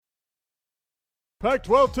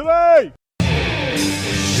Pac-12 today!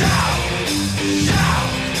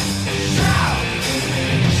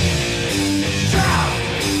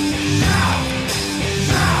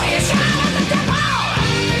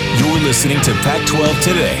 You're listening to Pac-12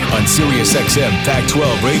 Today on SiriusXM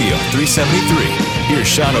Pac-12 Radio 373. Here's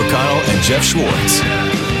Sean O'Connell and Jeff Schwartz.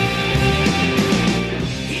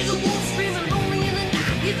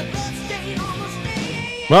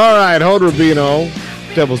 All right, Hold Rubino,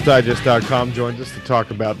 DevilsDigest.com, joins us to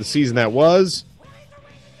talk about the season that was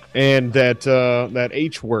and that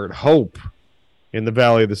H word, hope, in the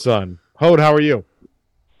Valley of the Sun. Hode, how are you?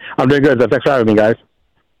 I'm doing good. Thanks for having me, guys.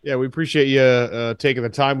 Yeah, we appreciate you taking the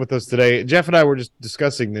time with us today. Jeff and I were just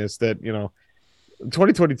discussing this, that, the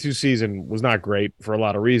 2022 season was not great for a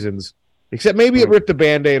lot of reasons, except maybe it ripped the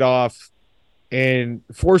Band-Aid off and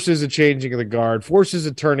forces a changing of the guard, forces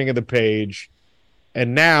a turning of the page,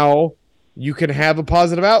 and now you can have a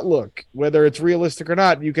positive outlook. Whether it's realistic or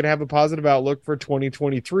not, you can have a positive outlook for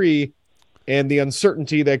 2023 and the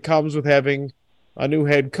uncertainty that comes with having a new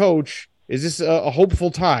head coach. Is this a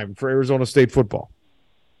hopeful time for Arizona State football?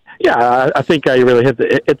 Yeah, I think you really hit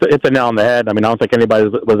it's a nail on the head. I mean, I don't think anybody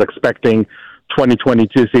was expecting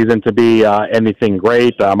 2022 season to be anything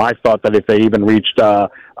great. I thought that if they even reached a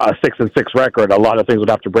 6-6 record, a lot of things would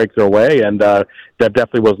have to break their way, and that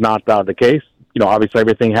definitely was not the case. Obviously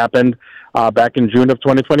everything happened back in June of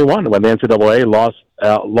 2021 when the NCAA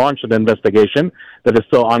launched an investigation that is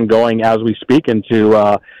still ongoing as we speak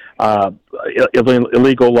into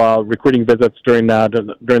illegal recruiting visits during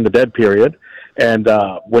the dead period. And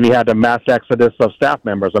when you had a mass exodus of staff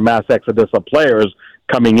members, a mass exodus of players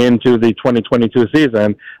coming into the 2022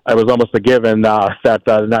 season, it was almost a given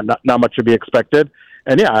that not much should be expected.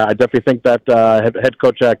 And yeah, I definitely think that head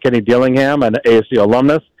coach Kenny Dillingham, an ASU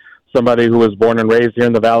alumnus, somebody who was born and raised here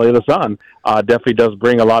in the Valley of the Sun, definitely does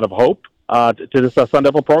bring a lot of hope to this Sun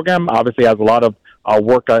Devil program. Obviously has a lot of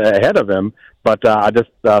work ahead of him, but I just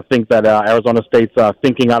think that Arizona State's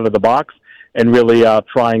thinking out of the box and really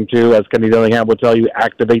trying to, as Kenny Dillingham would tell you,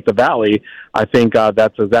 activate the Valley. I think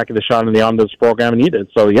that's exactly the shot in the arm this program needed.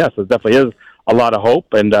 So yes, it definitely is a lot of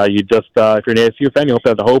hope, and you just, if you're an ASU fan, you hope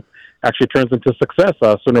that the hope actually turns into success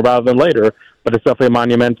sooner rather than later, but it's definitely a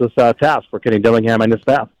monumentous task for Kenny Dillingham and his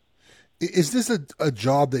staff. Is this a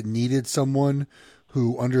job that needed someone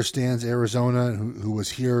who understands Arizona and who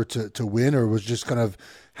was here to win, or was just kind of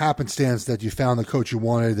happenstance that you found the coach you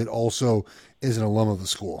wanted that also is an alum of the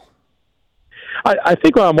school? I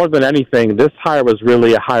think more than anything, this hire was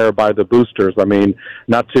really a hire by the boosters. I mean,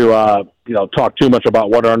 not to talk too much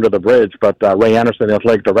about water under the bridge, but Ray Anderson, the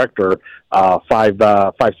athletic director,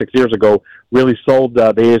 5-6 years ago, really sold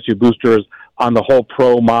the ASU boosters on the whole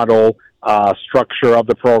pro model structure of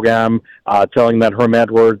the program, telling that Herm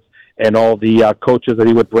Edwards and all the coaches that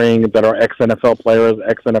he would bring that are ex-NFL players,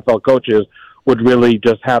 ex-NFL coaches, would really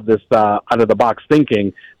just have this out-of-the-box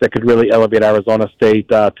thinking that could really elevate Arizona State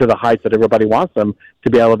to the heights that everybody wants them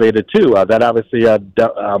to be elevated to. That obviously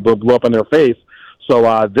blew up in their face.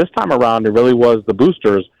 So this time around, it really was the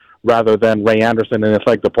boosters rather than Ray Anderson and the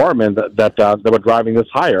athletic department that were driving this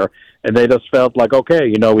hire. And they just felt like,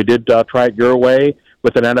 okay, we did try it your way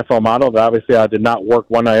with an NFL model that obviously did not work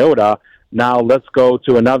one iota. Now let's go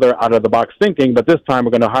to another out-of-the-box thinking, but this time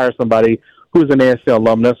we're going to hire somebody who's an ASU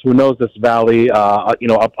alumnus, who knows this Valley,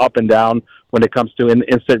 up and down when it comes to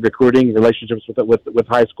in-state recruiting, relationships with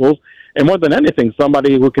high schools, and more than anything,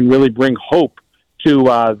 somebody who can really bring hope to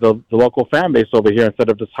the local fan base over here instead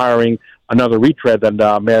of just hiring another retread that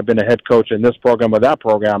may have been a head coach in this program or that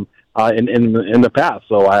program in the past.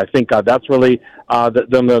 So I think that's really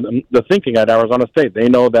the thinking at Arizona State. They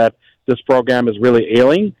know that this program is really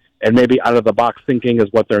ailing, and maybe out-of-the-box thinking is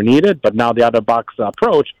what they're needed, but now the out-of-the-box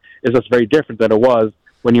approach is just very different than it was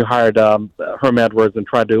when you hired Herm Edwards and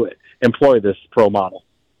tried to employ this pro model.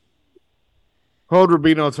 Hold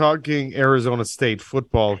Rubino talking Arizona State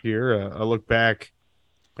football here. A look back,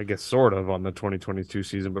 I guess, sort of, on the 2022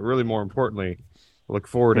 season, but really more importantly, look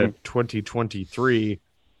forward at 2023.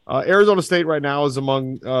 Arizona State right now is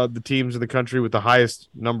among the teams in the country with the highest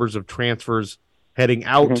numbers of transfers heading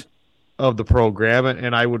out of the program,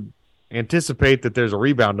 and I would anticipate that there's a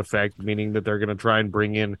rebound effect, meaning that they're going to try and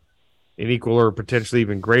bring in an equal or potentially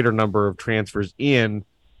even greater number of transfers in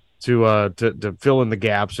to fill in the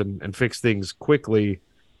gaps and fix things quickly.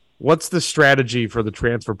 What's the strategy for the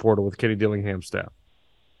transfer portal with Kenny Dillingham's staff?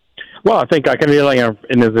 Well, I think Kenny Dillingham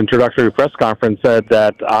in his introductory press conference said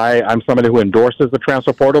that I'm somebody who endorses the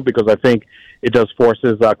transfer portal because I think it just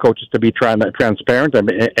forces coaches to be transparent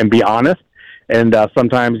and be honest. And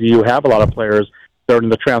sometimes you have a lot of players that are in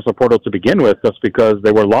the transfer portal to begin with just because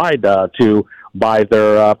they were lied to by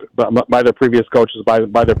their previous coaches,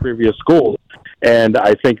 by their previous schools. And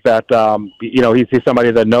I think that he's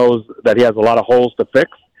somebody that knows that he has a lot of holes to fix,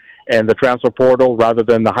 and the transfer portal, rather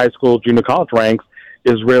than the high school, junior college ranks,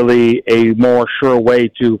 is really a more sure way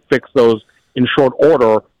to fix those in short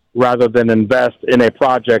order, rather than invest in a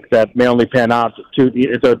project that may only pan out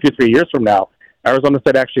 2-3 years from now. Arizona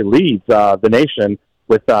State actually leads the nation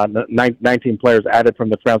with 19 players added from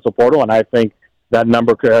the transfer portal, and I think that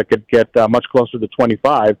number could get much closer to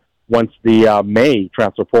 25 once the May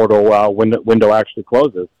transfer portal window actually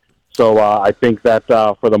closes. So I think that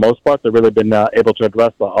for the most part, they've really been able to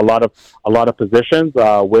address a lot of positions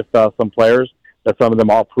with some players that some of them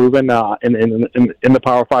are proven in the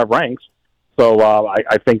Power 5 ranks. So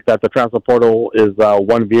I think that the transfer portal is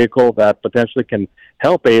one vehicle that potentially can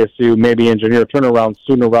help ASU maybe engineer turnaround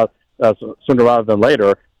sooner rather than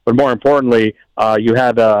later. But more importantly, you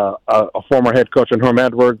had a former head coach in Herm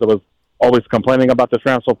Edwards that was always complaining about the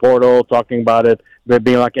transfer portal, talking about it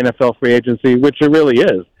being like NFL free agency, which it really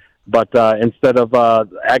is. But instead of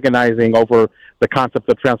agonizing over the concept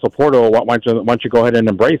of transfer portal, why don't you go ahead and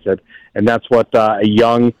embrace it? And that's what a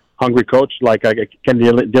young, hungry coach like Ken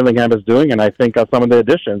Dillingham is doing. And I think some of the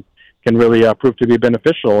additions can really prove to be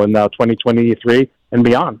beneficial in 2023 and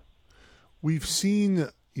beyond. We've seen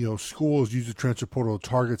schools use the transfer portal to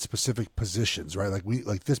target specific positions, right?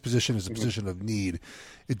 Like this position is a position of need.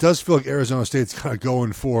 It does feel like Arizona State's kind of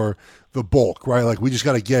going for the bulk, right? Like we just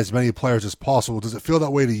got to get as many players as possible. Does it feel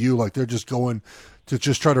that way to you? Like they're just going to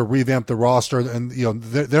just try to revamp the roster, and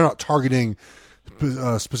they're not targeting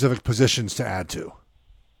specific positions to add to.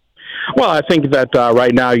 Well, I think that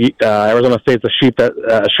right now Arizona State's a ship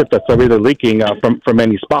that's really leaking from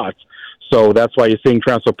many spots. So that's why you're seeing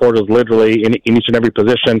transfer portals literally in each and every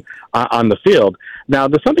position on the field. Now,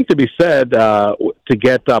 there's something to be said to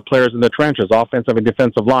get players in the trenches, offensive and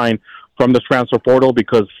defensive line, from the transfer portal,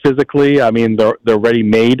 because physically, I mean, they're already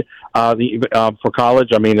made for college.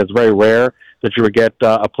 I mean, it's very rare that you would get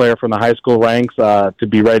a player from the high school ranks to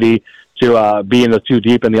be ready to be in the two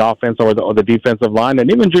deep in the offense or the defensive line. And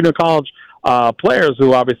even junior college players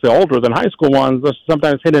who obviously are older than high school ones are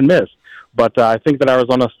sometimes hit and miss. But I think that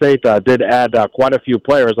Arizona State did add quite a few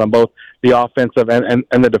players on both the offensive and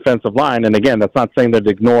the defensive line. And again, that's not saying they've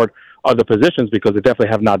ignored other positions, because they definitely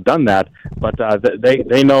have not done that. But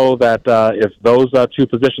they know that if those two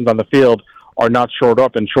positions on the field are not shored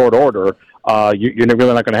up in short order, you're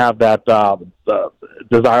really not going to have that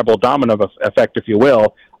desirable domino effect, if you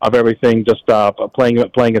will, of everything just playing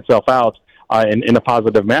itself out in a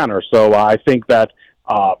positive manner. So I think that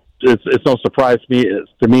it's no surprise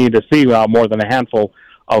to me to see more than a handful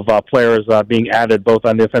of players being added both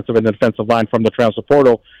on the offensive and defensive line from the transfer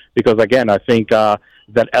portal, because again, I think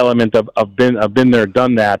that element of been there,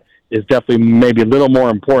 done that is definitely maybe a little more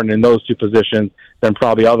important in those two positions than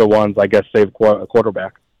probably other ones, I guess, save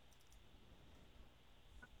quarterback.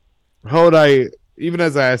 Even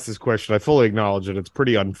as I ask this question, I fully acknowledge that it's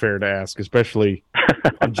pretty unfair to ask, especially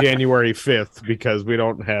on January 5th, because we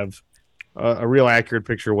don't have a real accurate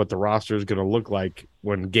picture of what the roster is going to look like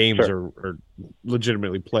when games are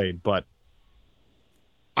legitimately played. But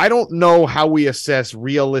I don't know how we assess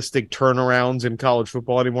realistic turnarounds in college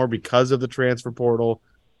football anymore because of the transfer portal,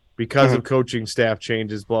 because of coaching staff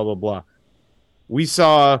changes, blah, blah, blah. We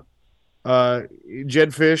saw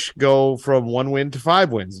Jed Fish go from 1 win to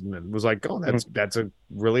 5 wins, and it was like, oh, that's a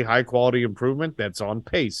really high quality improvement. That's on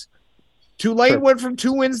pace. Tulane went from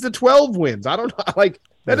 2 wins to 12 wins. I don't know,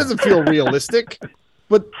 that doesn't feel realistic,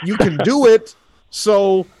 but you can do it.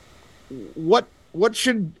 So what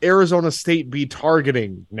should Arizona State be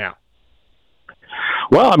targeting now?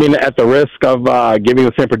 Well, I mean, at the risk of giving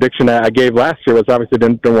the same prediction that I gave last year, which obviously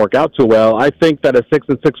didn't work out too well, I think that a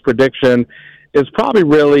 6-6 prediction is probably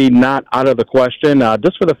really not out of the question,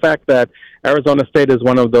 just for the fact that Arizona State is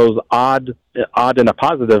one of those odd in a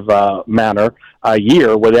positive manner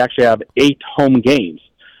year where they actually have 8 home games.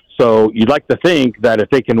 So you'd like to think that if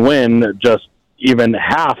they can win just even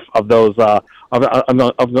half of those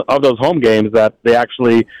of those home games, that they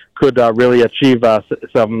actually could really achieve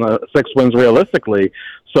 6 wins realistically.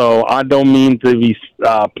 So I don't mean to be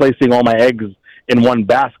placing all my eggs in one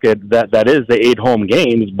basket that is the 8 home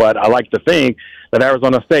games, but I like to think that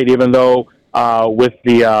Arizona State, even though with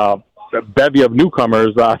the bevy of newcomers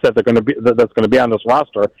that's going to be on this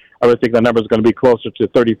roster, I would think the number is going to be closer to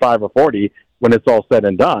 35 or 40 when it's all said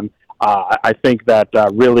and done. I think that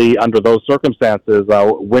really under those circumstances,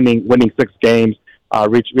 winning 6 games,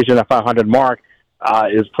 reaching that 500 mark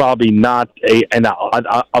is probably not an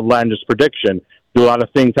outlandish prediction. Do a lot of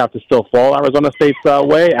things have to still fall Arizona State's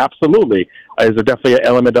way? Absolutely. Is there definitely an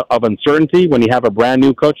element of uncertainty when you have a brand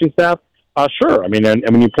new coaching staff? Sure. I mean, and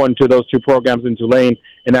when you point to those two programs in Tulane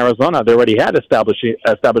and Arizona, they already had established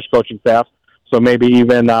coaching staffs. So maybe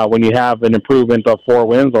even when you have an improvement of 4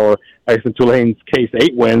 wins, or I guess in Tulane's case,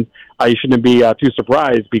 8 wins, you shouldn't be too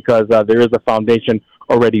surprised, because there is a foundation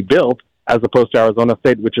already built, as opposed to Arizona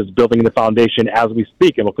State, which is building the foundation as we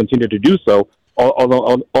speak and will continue to do so all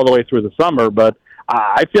the way through the summer. But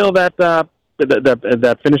I feel that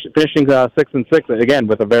finishing 6-6 again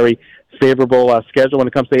with a very favorable schedule when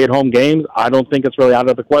it comes to 8 home games, I don't think it's really out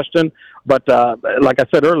of the question. But like I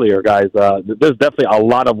said earlier, guys, there's definitely a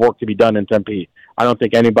lot of work to be done in Tempe. I don't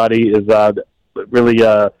think anybody is really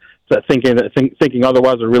thinking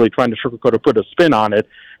otherwise, or really trying to sugarcoat or put a spin on it.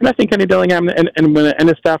 And I think Kenny Dillingham and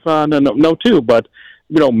his staff know too. But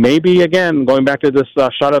maybe again, going back to this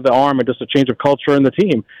shot of the arm and just a change of culture in the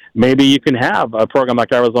team, maybe you can have a program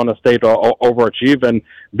like Arizona State overachieve and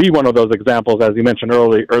be one of those examples, as you mentioned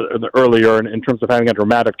earlier, in terms of having a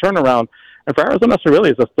dramatic turnaround. And for Arizona State, really,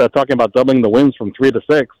 is just talking about doubling the wins from 3 to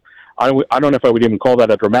 6. I don't know if I would even call that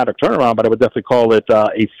a dramatic turnaround, but I would definitely call it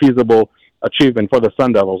a feasible achievement for the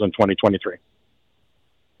Sun Devils in 2023.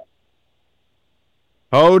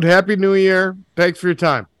 Hode, Happy New Year. Thanks for your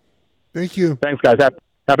time. Thank you. Thanks, guys.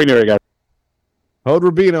 Happy New Year, guys. Hode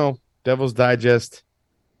Rubino,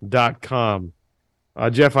 DevilsDigest.com.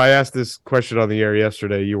 Jeff, I asked this question on the air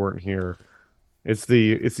yesterday. You weren't here. It's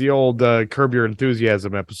the old Curb Your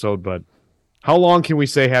Enthusiasm episode, but how long can we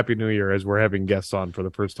say Happy New Year as we're having guests on for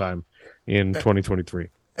the first time in 2023?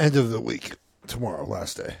 End of the week. Tomorrow,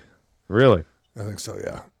 last day. Really? I think so,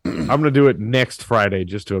 yeah. I'm going to do it next Friday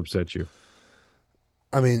just to upset you.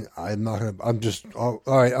 I mean, I'm not going to. I'm just. All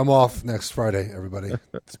right, I'm off next Friday, everybody.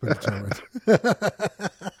 It's been determined.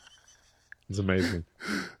 It's amazing.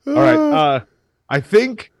 All right. I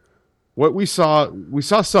think what we saw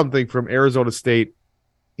something from Arizona State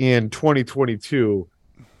in 2022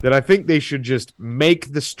 that I think they should just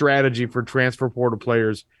make the strategy for transfer portal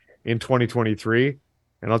players in 2023.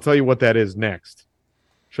 And I'll tell you what that is next.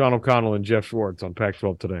 Sean O'Connell and Jeff Schwartz on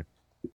Pac-12 Today.